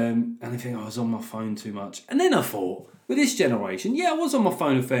 And I think I was on my phone too much. And then I thought, with this generation, yeah, I was on my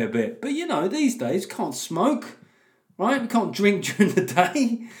phone a fair bit. But, you know, these days, can't smoke. Right, we can't drink during the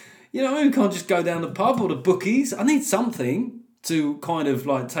day. You know, we can't just go down the pub or the bookies. I need something to kind of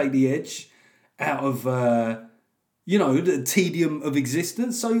like take the edge out of, you know, the tedium of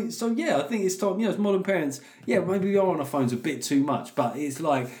existence. So yeah, I think it's time. You know, as modern parents, yeah, maybe we are on our phones a bit too much. But it's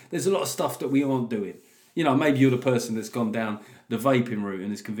like there's a lot of stuff that we aren't doing. You know, maybe you're the person that's gone down the vaping route and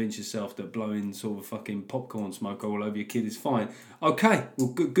has convinced yourself that blowing sort of fucking popcorn smoke all over your kid is fine. Okay, well,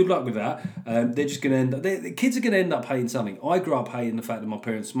 good luck with that. They're just going to end up... The kids are going to end up hating something. I grew up hating the fact that my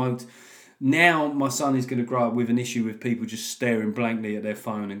parents smoked. Now my son is going to grow up with an issue with people just staring blankly at their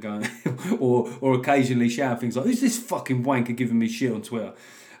phone and going... or occasionally shout things like, who's this fucking wanker giving me shit on Twitter?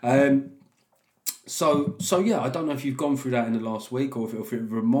 So yeah, I don't know if you've gone through that in the last week, or if it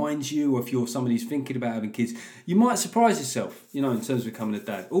reminds you, or if you're somebody who's thinking about having kids. You might surprise yourself, you know, in terms of becoming a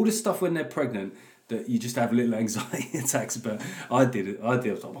dad. All this stuff when they're pregnant that you just have little anxiety attacks about. I did it. I was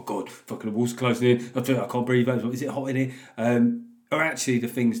like, oh my God, fucking the walls closing in. I can't breathe. Is it hot in here? Are actually the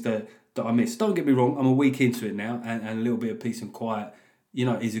things that I miss. Don't get me wrong, I'm a week into it now, and a little bit of peace and quiet, you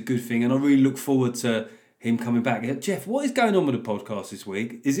know, is a good thing. And I really look forward to him coming back. Jeff, what is going on with the podcast this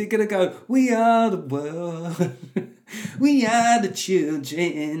week? Is it going to go, we are the world, we are the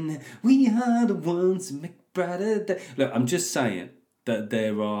children, we are the ones who make brighter day. Look, I'm just saying that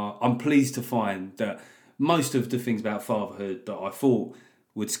I'm pleased to find that most of the things about fatherhood that I thought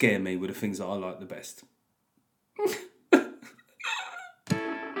would scare me were the things that I like the best.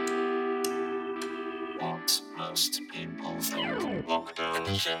 What most people think. Lockdown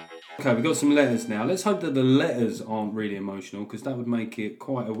edition. Okay, we've got some letters now. Let's hope that the letters aren't really emotional, because that would make it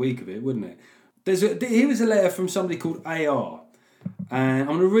quite a week of it, wouldn't it? Here was a letter from somebody called AR. And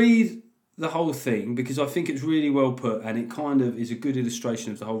I'm going to read the whole thing because I think it's really well put, and it kind of is a good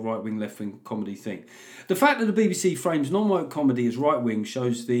illustration of the whole right-wing, left-wing comedy thing. The fact that the BBC frames non-woke comedy as right-wing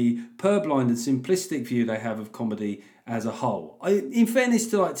shows the purblind and simplistic view they have of comedy as a whole. In fairness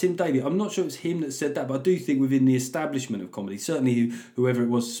to like Tim Davies, I'm not sure it was him that said that, but I do think within the establishment of comedy, certainly whoever it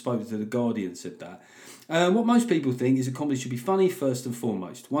was who spoke to The Guardian said that. What most people think is that comedy should be funny first and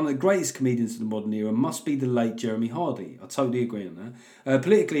foremost. One of the greatest comedians of the modern era must be the late Jeremy Hardy. I totally agree on that.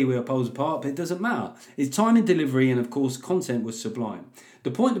 Politically, we are poles apart, but it doesn't matter. His timing, delivery, and of course, content was sublime.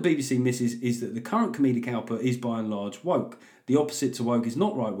 The point the BBC misses is that the current comedic output is by and large woke. The opposite to woke is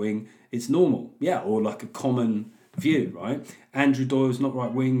not right-wing, it's normal. Yeah, or like a common view, right? Andrew Doyle's not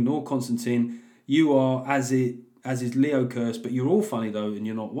right-wing, nor Constantine. You are, as is Leo Kearse, but you're all funny though, and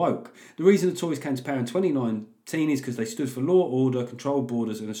you're not woke. The reason the Tories came to power in 2019 is because they stood for law, order, controlled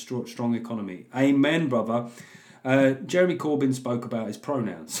borders, and a strong economy. Amen, brother. Jeremy Corbyn spoke about his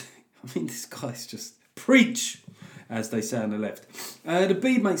pronouns. I mean, this guy's just preach, as they say on the left. The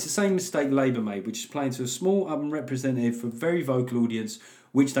Beeb makes the same mistake Labour made, which is playing to a small, unrepresentative, for a very vocal audience,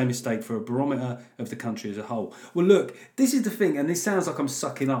 which they mistake for a barometer of the country as a whole. Well, look, this is the thing, and this sounds like I'm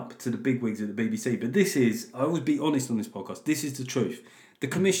sucking up to the bigwigs at the BBC, but this is, I always be honest on this podcast, this is the truth. The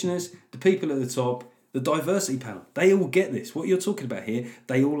commissioners, the people at the top, the diversity panel, they all get this. What you're talking about here,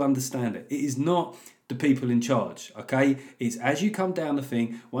 they all understand it. It is not the people in charge, okay? It's as you come down the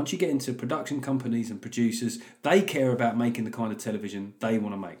thing, once you get into production companies and producers, they care about making the kind of television they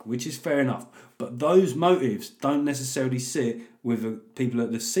want to make, which is fair enough. But those motives don't necessarily sit with the people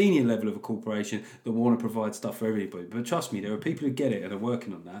at the senior level of a corporation that want to provide stuff for everybody. But trust me, there are people who get it and are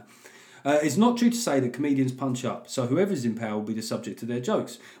working on that. It's not true to say that comedians punch up, so whoever's in power will be the subject to their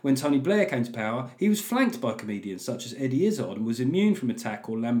jokes. When Tony Blair came to power, he was flanked by comedians such as Eddie Izzard and was immune from attack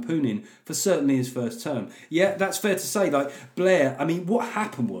or lampooning for certainly his first term. Yeah, that's fair to say. Like, Blair, I mean, what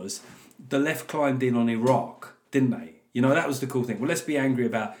happened was the left climbed in on Iraq, didn't they? You know, that was the cool thing. Well, let's be angry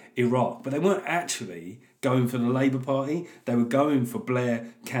about Iraq, but they weren't actually going for the Labour Party. They were going for Blair,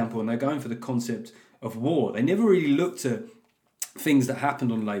 Campbell, and they're going for the concept of war. They never really looked at things that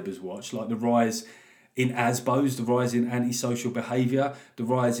happened on Labour's watch, like the rise in ASBOs, the rise in antisocial behaviour, the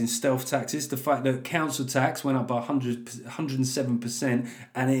rise in stealth taxes, the fact that council tax went up by 107%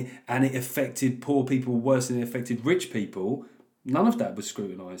 and it affected poor people worse than it affected rich people. None of that was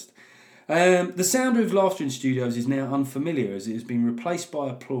scrutinised. The sound of laughter in studios is now unfamiliar as it has been replaced by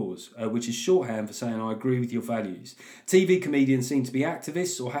applause, which is shorthand for saying I agree with your values. TV comedians seem to be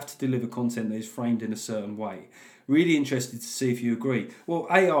activists or have to deliver content that is framed in a certain way. Really interested to see if you agree. Well,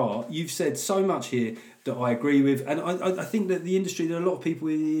 AR, you've said so much here that I agree with, and I think that the industry, there are a lot of people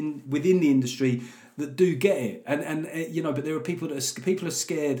within the industry that do get it, and you know, but there are people are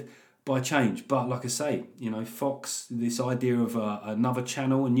scared by change. But like I say, you know, Fox, this idea of another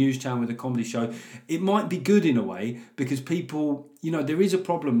channel, a news channel with a comedy show, it might be good in a way because people, you know, there is a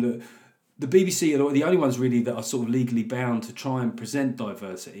problem that the BBC are the only ones really that are sort of legally bound to try and present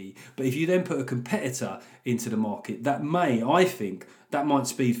diversity. But if you then put a competitor into the market, I think, that might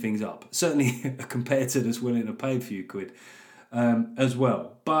speed things up. Certainly a competitor that's willing to pay a few quid as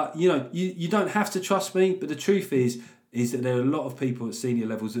well. But, you know, you don't have to trust me, but the truth is that there are a lot of people at senior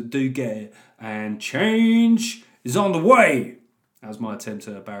levels that do get it, and change is on the way. That was my attempt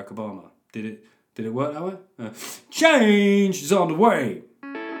at Barack Obama. Did it work that way? Change is on the way.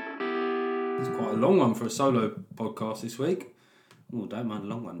 It's quite a long one for a solo podcast this week. Oh, don't mind a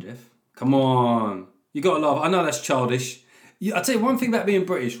long one, Jeff. Come on. You got to laugh. I know that's childish. I'll tell you one thing about being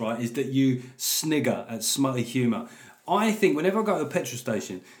British, right, is that you snigger at smutty humour. I think whenever I go to a petrol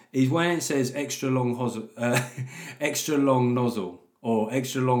station, is when it says extra long nozzle or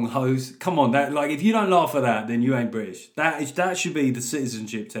extra long hose. Come on, that, like, if you don't laugh at that, then you ain't British. That should be the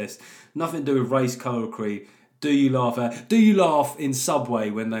citizenship test. Nothing to do with race, colour, or creed. Do you laugh in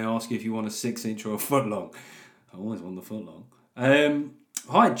Subway when they ask you if you want a 6-inch or a foot long? I always want the foot long.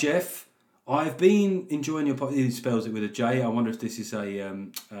 Hi, Jeff. I've been enjoying your podcast. He spells it with a J. I wonder if this is a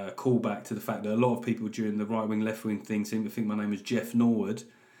callback to the fact that a lot of people during the right-wing, left-wing thing seem to think my name is Jeff Norwood,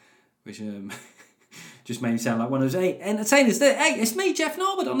 which just made me sound like one of those entertainers. Hey, it's me, Jeff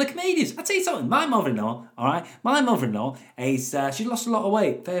Norwood, on the Comedians. I'll tell you something. My mother-in-law, all right? My mother-in-law, she lost a lot of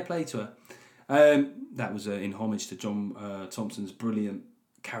weight. Fair play to her. That was in homage to John Thompson's brilliant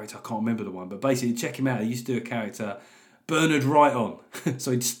character. I can't remember the one, but basically, check him out. He used to do a character, Bernard Right On.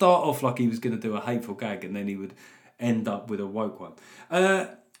 So he'd start off like he was going to do a hateful gag, and then he would end up with a woke one.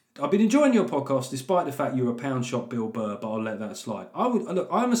 I've been enjoying your podcast, despite the fact you're a pound shot Bill Burr, but I'll let that slide.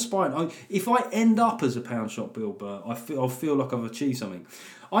 I'm aspiring. If I end up as a pound shot Bill Burr, I'll feel like I've achieved something.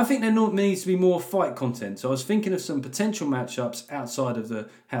 I think there needs to be more fight content, so I was thinking of some potential matchups outside of the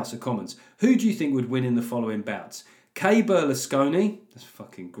House of Commons. Who do you think would win in the following bouts? Kay Berlusconi, that's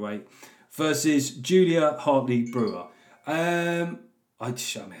fucking great, versus Julia Hartley-Brewer.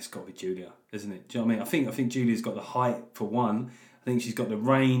 It's got to be Julia, isn't it? Do you know what I mean? I think Julia's got the height for one. I think she's got the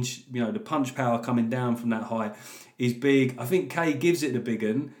range. You know, the punch power coming down from that height is big. I think Kay gives it the big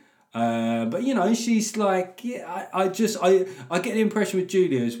un. But you know, she's like, yeah. I get the impression with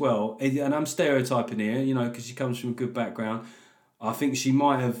Julia as well, and I'm stereotyping here, you know, because she comes from a good background. I think she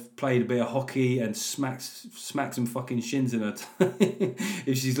might have played a bit of hockey and smacked some fucking shins in her.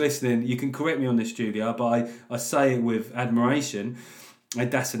 If she's listening, you can correct me on this, Julia, but I say it with admiration. And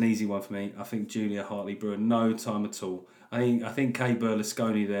that's an easy one for me. I think Julia Hartley-Brewer, no time at all. I think Kay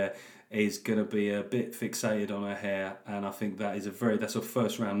Berlusconi there is going to be a bit fixated on her hair, and I think that's a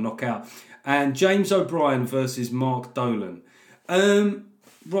first round knockout. And James O'Brien versus Mark Dolan.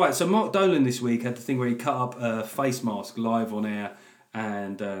 Right, so Mark Dolan this week had the thing where he cut up a face mask live on air,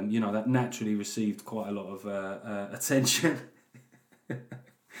 and you know, that naturally received quite a lot of attention.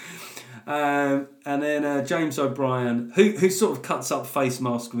 And then James O'Brien, who sort of cuts up face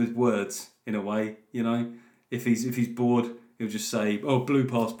mask with words in a way, you know. If he's bored, he'll just say, "Oh, blue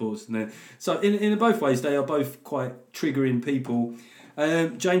passports," and then so in both ways they are both quite triggering people.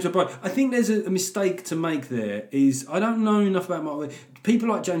 James O'Brien, I think there's a mistake to make there. Is I don't know enough about Mark. People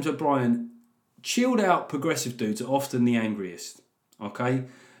like James O'Brien chilled out progressive dudes are often the angriest. Okay,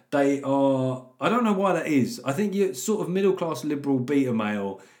 they are. I don't know why that is. I think your sort of middle class liberal beta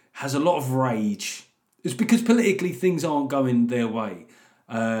male has a lot of rage. It's because politically things aren't going their way.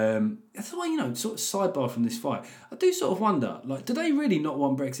 That's why, sort of sidebar from this fight. I do sort of wonder, like, do they really not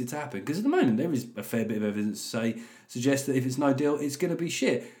want Brexit to happen? Because at the moment there is a fair bit of evidence to suggest that if it's no deal, it's going to be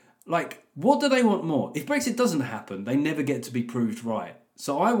shit. Like, what do they want more? If Brexit doesn't happen, they never get to be proved right.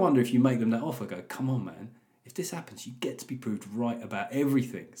 So I wonder if you make them that offer, go, come on, man. If this happens, you get to be proved right about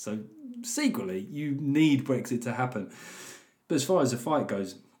everything. So secretly, you need Brexit to happen. But as far as the fight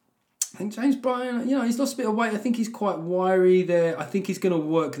goes, I think James Bryan, he's lost a bit of weight. I think he's quite wiry there. I think he's going to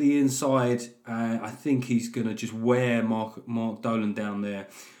work the inside. I think he's going to just wear Mark Dolan down there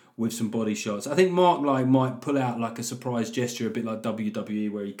with some body shots. I think Mark might pull out like a surprise gesture, a bit like WWE,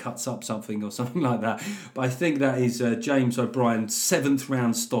 where he cuts up something or something like that. But I think that is James O'Brien's 7th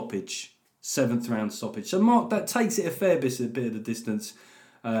round stoppage. So Mark, that takes it a fair bit of the distance.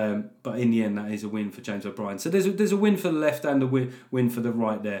 But in the end, that is a win for James O'Brien. So there's a win for the left and a win for the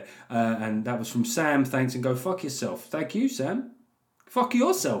right there. And that was from Sam. Thanks, and go fuck yourself. Thank you, Sam. Fuck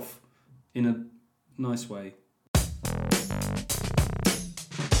yourself in a nice way.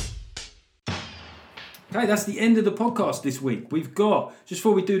 Okay, that's the end of the podcast this week. We've got, just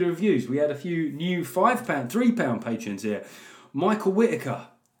before we do the reviews, we had a few new £5, £3 patrons here. Michael Whitaker,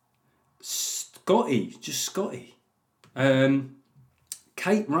 Scotty,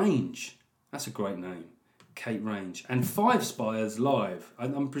 Kate Range, that's a great name, Kate Range, and Five Spires Live.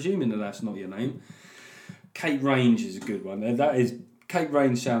 I'm presuming that's not your name. Kate Range is a good one. Kate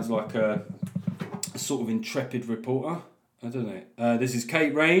Range sounds like a sort of intrepid reporter. I don't know. This is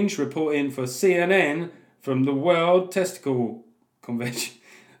Kate Range reporting for CNN from the World Testicle Convention.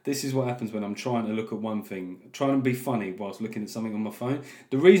 This is what happens when I'm trying to look at one thing, trying to be funny whilst looking at something on my phone.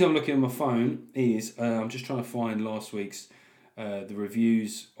 The reason I'm looking at my phone is I'm just trying to find last week's the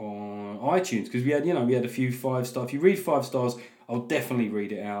reviews on iTunes, because we had a few 5-star. If you read 5 stars, I'll definitely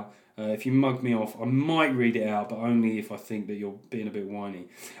read it out. If you mug me off, I might read it out, but only if I think that you're being a bit whiny.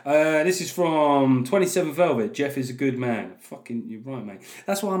 This is from 27 Velvet. Jeff is a good man. Fucking, you're right, mate.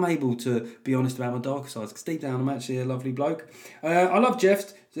 That's why I'm able to be honest about my darker sides, because deep down I'm actually a lovely bloke. I love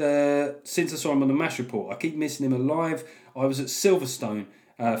Jeff since I saw him on the MASH report. I keep missing him alive. I was at Silverstone,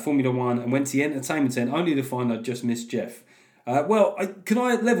 Formula 1, and went to the entertainment tent only to find I'd just missed Jeff. Can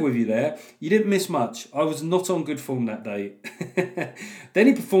I level with you there? You didn't miss much. I was not on good form that day. Then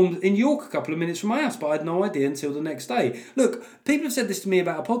he performed in York a couple of minutes from my house, but I had no idea until the next day. Look, people have said this to me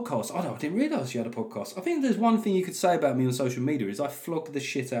about a podcast. I didn't realise you had a podcast. I think there's one thing you could say about me on social media is I flog the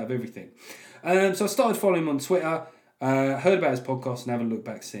shit out of everything. So I started following him on Twitter, heard about his podcast and haven't looked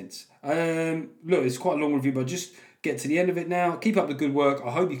back since. Look, it's quite a long review, but just get to the end of it now. Keep up the good work.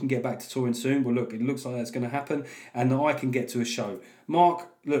 I hope you can get back to touring soon. Well, look, it looks like that's going to happen, and that I can get to a show. Mark,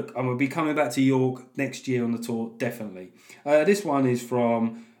 look, I'm going to be coming back to York next year on the tour, definitely. This one is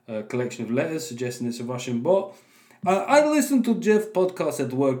from a collection of letters suggesting it's a Russian bot. I listened to Jeff's podcast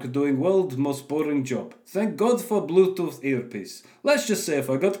at work doing world's most boring job. Thank God for Bluetooth earpiece. Let's just say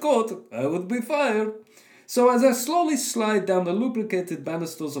if I got caught, I would be fired. So as I slowly slide down the lubricated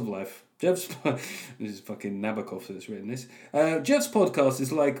banisters of life, this is fucking Nabokov that's written this. Jeff's podcast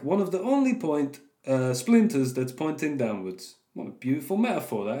is like one of the only splinters that's pointing downwards. What a beautiful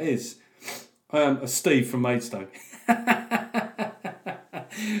metaphor that is. Steve from Maidstone.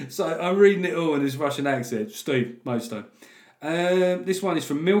 So I'm reading it all in his Russian accent. Steve, Maidstone. This one is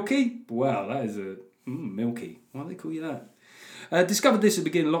from Milky. Wow, that is a Milky. Why do they call you that? Discovered this at the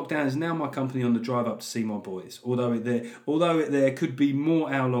beginning of lockdown. Is now my company on the drive up to see my boys. Although there could be more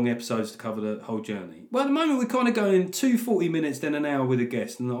hour-long episodes to cover the whole journey. Well, at the moment we're kind of going 2 40 minutes, then an hour with a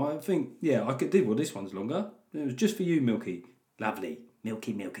guest, and I think I could do. Well, this one's longer. It was just for you, Milky. Lovely,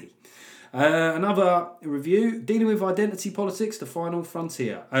 Milky. Another review, dealing with identity politics, the final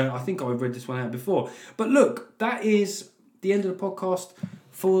frontier. I think I've read this one out before, but look, that is the end of the podcast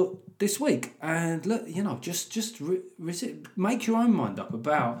for this week, and look, just make your own mind up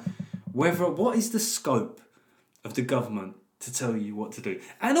about what is the scope of the government to tell you what to do.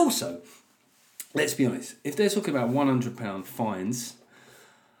 And also, let's be honest, if they're talking about £100 fines,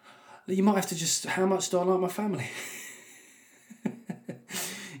 you might have to just, how much do I like my family?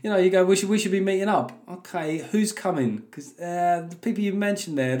 You go, we should be meeting up. Okay, who's coming? Because the people you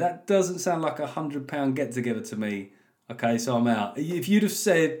mentioned there, that doesn't sound like £100 get together to me. Okay, so I'm out. If you'd have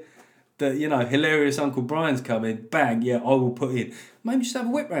said that, hilarious Uncle Brian's coming, bang, yeah, I will put in. Maybe just have a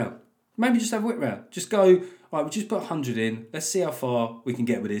whip round. Just go, all right, we'll just put 100 in. Let's see how far we can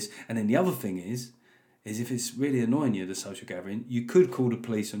get with this. And then the other thing is if it's really annoying you, the social gathering, you could call the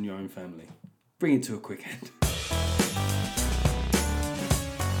police on your own family. bring it to a quick end.